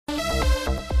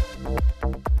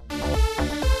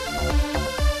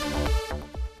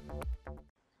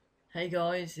Hey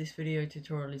guys, this video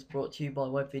tutorial is brought to you by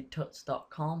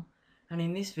webvidtuts.com, and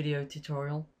in this video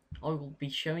tutorial I will be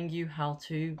showing you how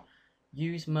to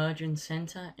use merge and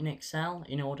center in Excel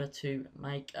in order to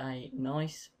make a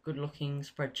nice good looking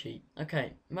spreadsheet.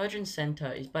 Okay, merge and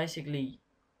center is basically,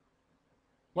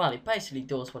 well, it basically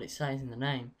does what it says in the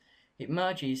name. It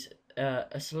merges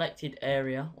a selected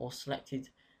area or selected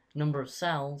number of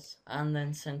cells and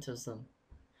then centers them.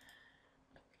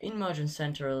 In merge and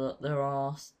center there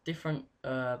are different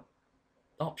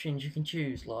options you can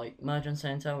choose, like merge and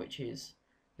center, which is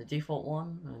the default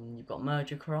one, and you've got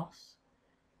merge across,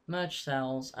 merge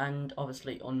cells, and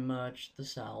obviously unmerge the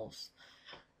cells.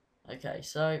 Okay,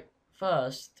 so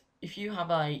first, if you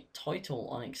have a title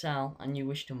on Excel and you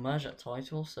wish to merge that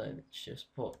title, so let's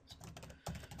just put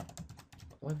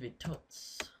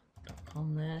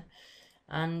webvidtuts.com there,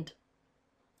 and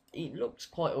it looks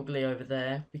quite ugly over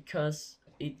there because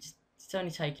it's only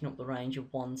taking up the range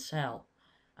of one cell,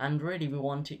 and really we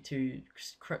want it to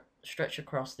stretch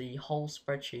across the whole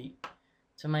spreadsheet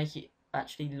to make it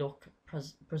actually look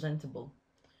presentable.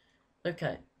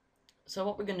 Okay, so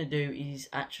what we're going to do is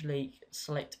actually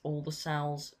select all the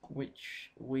cells which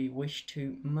we wish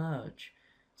to merge.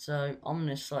 So I'm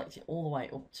going to select it all the way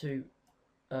up to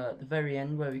the very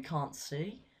end where we can't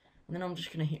see, and then I'm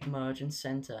just going to hit merge and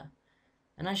center.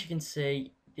 And as you can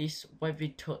see, this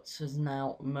webvidtuts has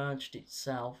now merged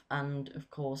itself and of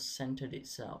course centered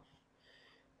itself.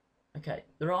 Okay,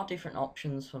 there are different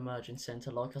options for merge and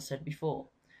center, like I said before.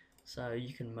 So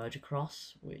you can merge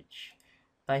across, which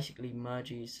basically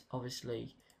merges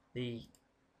obviously the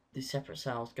separate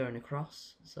cells going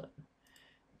across, so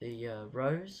the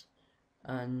rows,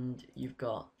 and you've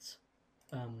got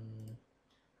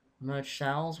merge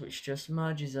cells, which just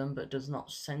merges them but does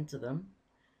not center them.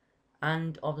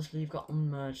 And obviously you've got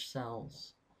unmerged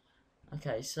cells.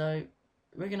 Okay, so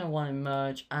we're going to want to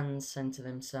merge and center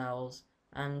them cells,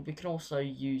 and we can also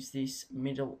use this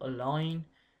middle align,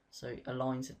 so it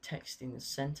aligns the text in the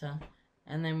center,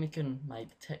 and then we can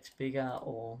make the text bigger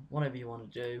or whatever you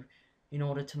want to do in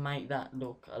order to make that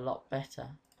look a lot better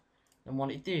than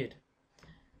what it did.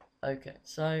 Okay,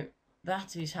 so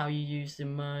that is how you use the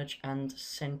merge and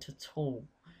center tool.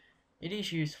 It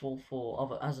is useful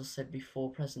for, as I said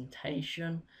before,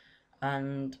 presentation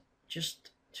and just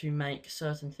to make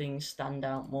certain things stand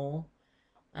out more.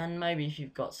 And maybe if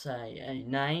you've got, say, a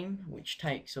name which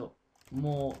takes up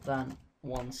more than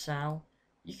one cell,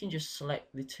 you can just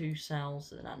select the two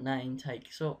cells that name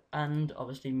takes up and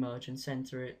obviously merge and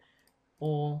center it.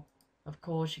 Or of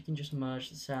course you can just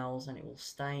merge the cells and it will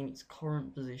stay in its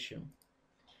current position.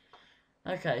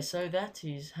 Okay, so that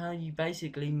is how you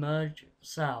basically merge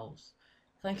cells.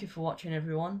 Thank you for watching,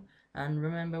 everyone, and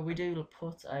remember, we do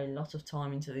put a lot of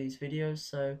time into these videos,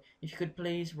 so if you could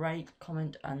please rate,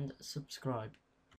 comment and subscribe.